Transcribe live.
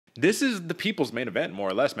This is the people's main event, more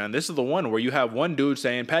or less, man. This is the one where you have one dude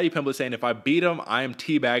saying, Paddy Pimblett saying, if I beat him, I am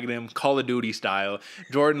teabagging him, Call of Duty style.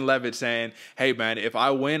 Jordan Leavitt saying, hey, man, if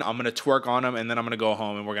I win, I'm going to twerk on him, and then I'm going to go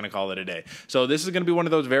home, and we're going to call it a day. So this is going to be one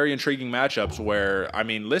of those very intriguing matchups where, I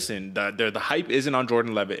mean, listen, the hype isn't on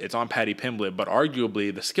Jordan Leavitt. It's on Paddy Pimblett, but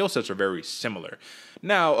arguably the skill sets are very similar.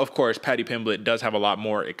 Now, of course, Paddy Pimblett does have a lot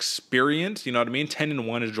more experience. You know what I mean?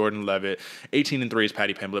 10-1 is Jordan Leavitt. 18-3 is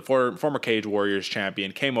Paddy Pimblett. Former Cage Warriors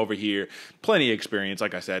champion. Came over here. Plenty of experience,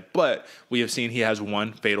 like I said. But we have seen he has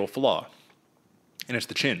one fatal flaw. And it's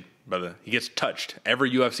the chin, brother. He gets touched.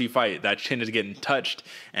 Every UFC fight, that chin is getting touched.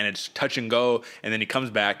 And it's touch and go. And then he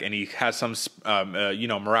comes back and he has some,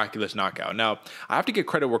 miraculous knockout. Now, I have to give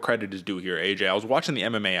credit where credit is due here, AJ. I was watching the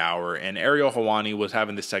MMA Hour, and Ariel Helwani was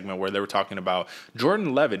having this segment where they were talking about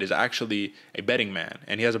Jordan Leavitt is actually a betting man,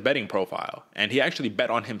 and he has a betting profile. And he actually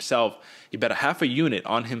bet on himself. He bet a half a unit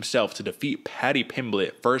on himself to defeat Paddy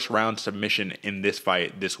Pimblett first-round submission in this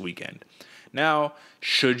fight this weekend. Now,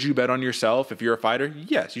 should you bet on yourself if you're a fighter?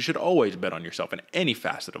 Yes, you should always bet on yourself in any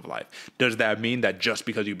facet of life. Does that mean that just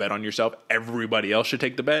because you bet on yourself, everybody else should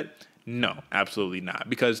take the bet? No, absolutely not.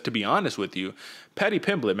 Because to be honest with you, Paddy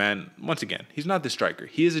Pimblett, man, once again, he's not the striker.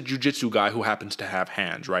 He is a jiu-jitsu guy who happens to have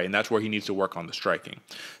hands, right? And that's where he needs to work on the striking.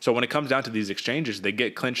 So when it comes down to these exchanges, they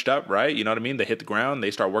get clinched up, right? You know what I mean? They hit the ground.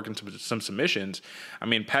 They start working some submissions. I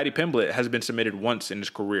mean, Paddy Pimblett has been submitted once in his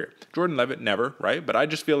career. Jordan Leavitt, never, right? But I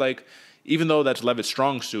just feel like even though that's Leavitt's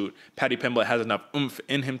strong suit, Paddy Pimblett has enough oomph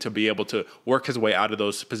in him to be able to work his way out of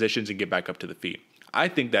those positions and get back up to the feet. I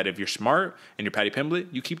think that if you're smart and you're Paddy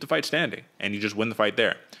Pimblett, you keep the fight standing and you just win the fight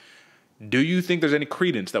there. Do you think there's any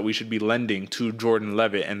credence that we should be lending to Jordan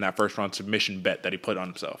Leavitt and that first-round submission bet that he put on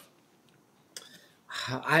himself?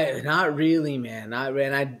 Not really, man.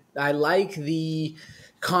 I like the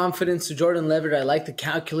confidence of Jordan Leavitt. I like the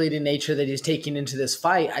calculated nature that he's taking into this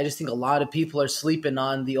fight. I just think a lot of people are sleeping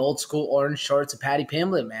on the old school orange shorts of Paddy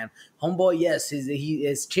Pimblett, man. Homeboy, yes,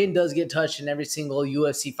 his chin does get touched in every single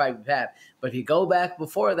UFC fight we've had. But if you go back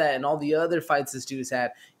before that and all the other fights this dude has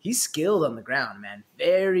had, he's skilled on the ground, man.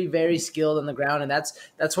 Very, very skilled on the ground. And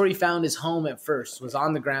that's where he found his home at first, was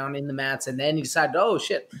on the ground in the mats. And then he decided, oh,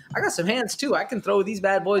 shit, I got some hands too. I can throw these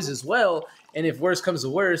bad boys as well. And if worse comes to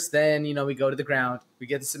worse, then, we go to the ground. We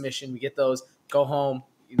get the submission. We get those. Go home.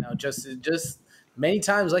 Just many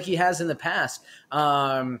times like he has in the past.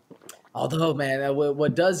 Although, man,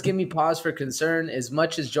 what does give me pause for concern, as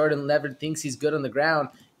much as Jordan Leavitt thinks he's good on the ground,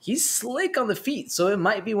 he's slick on the feet. So it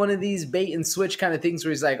might be one of these bait and switch kind of things where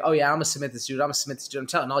he's like, oh, yeah, I'm going to submit this dude. I'm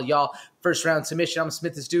telling all y'all, first round submission, I'm going to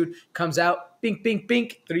submit this dude. Comes out, bink, bink,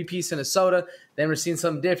 bink, 3-piece and a soda. Then we're seeing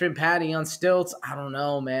something different. Paddy on stilts. I don't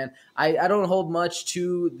know, man. I don't hold much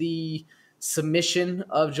to the submission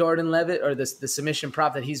of Jordan Leavitt, or the submission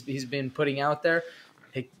prop that he's been putting out there.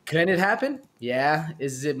 Can it happen? Yeah.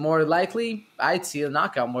 Is it more likely? I'd see a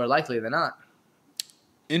knockout more likely than not.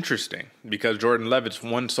 Interesting, because Jordan Leavitt's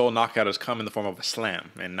one sole knockout has come in the form of a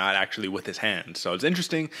slam and not actually with his hands. So it's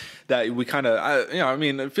interesting that we kind of,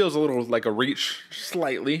 it feels a little like a reach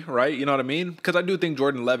slightly, right? You know what I mean? Because I do think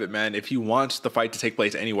Jordan Leavitt, man, if he wants the fight to take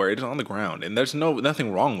place anywhere, it is on the ground. And there's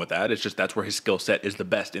nothing wrong with that. It's just that's where his skill set is the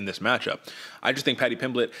best in this matchup. I just think Paddy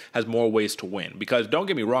Pimblett has more ways to win. Because don't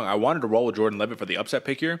get me wrong, I wanted to roll with Jordan Leavitt for the upset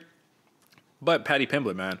pick here. But Paddy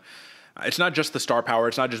Pimblett, man, it's not just the star power.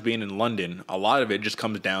 It's not just being in London. A lot of it just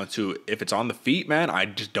comes down to if it's on the feet, man, I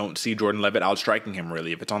just don't see Jordan Leavitt outstriking him,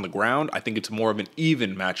 really. If it's on the ground, I think it's more of an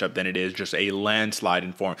even matchup than it is just a landslide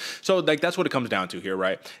in form. So, that's what it comes down to here,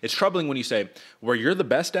 right? It's troubling when you say, where you're the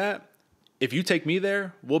best at, if you take me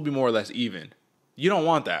there, we'll be more or less even. You don't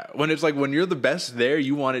want that. When it's like when you're the best there,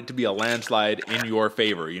 you want it to be a landslide in your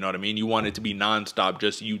favor. You know what I mean? You want it to be nonstop,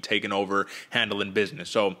 just you taking over, handling business.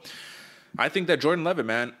 So I think that Jordan Leavitt,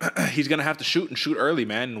 man, he's going to have to shoot early,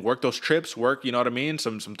 man, and work those trips, you know what I mean,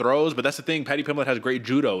 some throws. But that's the thing, Paddy Pimblett has great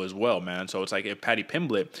judo as well, man. So it's like if Paddy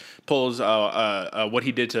Pimblett pulls what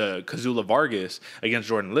he did to Kazula Vargas against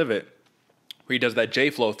Jordan Leavitt, where he does that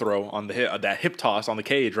J-flow throw on the that hip toss on the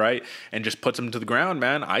cage, right, and just puts him to the ground,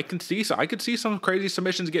 man. I could see some crazy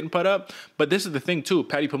submissions getting put up. But this is the thing too.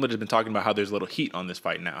 Paddy Pimblett has been talking about how there's a little heat on this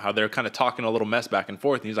fight now, how they're kind of talking a little mess back and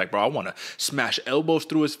forth. And he's like, bro, I want to smash elbows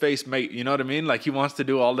through his face, mate. You know what I mean? Like he wants to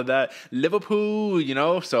do all of that. Liverpool,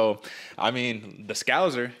 So I mean, the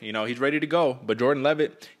Scouser, he's ready to go. But Jordan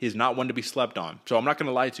Leavitt, he's not one to be slept on. So I'm not going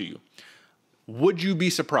to lie to you. Would you be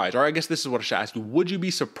surprised, or I guess this is what I should ask you, would you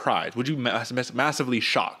be surprised, would you massively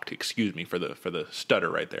shocked, excuse me for the stutter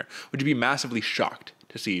right there, would you be massively shocked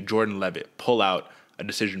to see Jordan Leavitt pull out a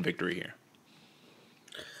decision victory here?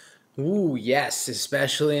 Ooh, yes,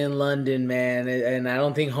 especially in London, man. And I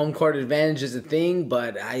don't think home court advantage is a thing,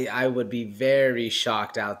 but I would be very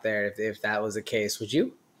shocked out there if that was the case. Would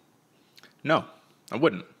you? No, I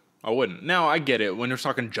wouldn't. I wouldn't. Now, I get it. When you're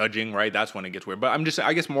talking judging, right, that's when it gets weird. But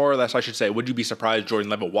I guess more or less I should say, would you be surprised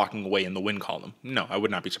Jordan Leavitt walking away in the win column? No, I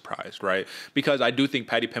would not be surprised, right? Because I do think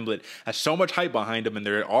Paddy Pimblett has so much hype behind him, and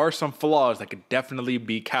there are some flaws that could definitely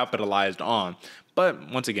be capitalized on.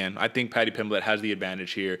 But once again, I think Paddy Pimblett has the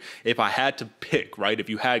advantage here. If I had to pick, right, if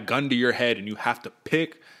you had gun to your head and you have to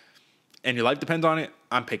pick, and your life depends on it,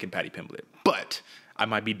 I'm picking Paddy Pimblett. But I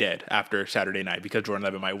might be dead after Saturday night because Jordan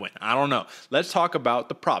Leavitt might win. I don't know. Let's talk about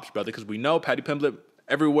the props, brother, because we know Paddy Pimblett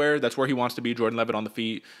everywhere. That's where he wants to be. Jordan Leavitt on the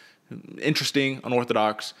feet. Interesting,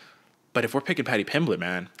 unorthodox. But if we're picking Paddy Pimblett,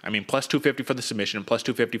 man, I mean, plus 250 for the submission, plus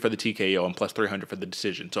 250 for the TKO, and plus 300 for the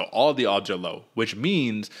decision. So all the odds are low, which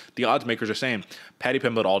means the odds makers are saying Paddy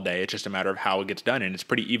Pimblett all day. It's just a matter of how it gets done, and it's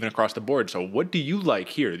pretty even across the board. So what do you like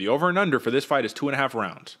here? The over and under for this fight is 2.5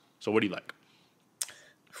 rounds. So what do you like?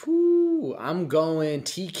 Whew, I'm going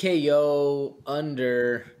TKO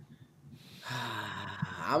under.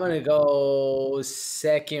 I'm going to go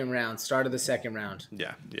second round, start of the second round.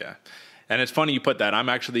 Yeah. And it's funny you put that. I'm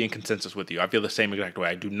actually in consensus with you. I feel the same exact way.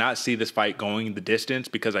 I do not see this fight going the distance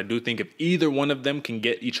because I do think if either one of them can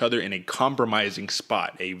get each other in a compromising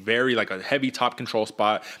spot, a very like a heavy top control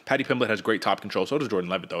spot. Paddy Pimblett has great top control. So does Jordan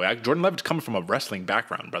Leavitt, though. Jordan Leavitt's coming from a wrestling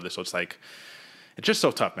background, brother. So it's like, it's just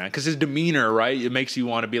so tough, man, because his demeanor, right, it makes you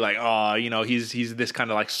want to be like, oh, you know, he's this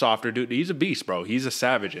kind of like softer dude. He's a beast, bro. He's a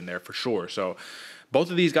savage in there for sure. So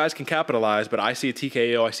both of these guys can capitalize, but I see a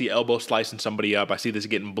TKO. I see elbow slicing somebody up. I see this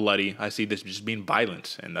getting bloody. I see this just being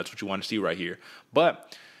violent, and that's what you want to see right here.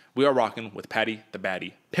 But we are rocking with Paddy the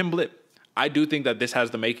Baddy Pimblett. I do think that this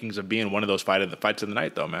has the makings of being one of those fights of the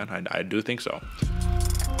night, though, man. I do think so.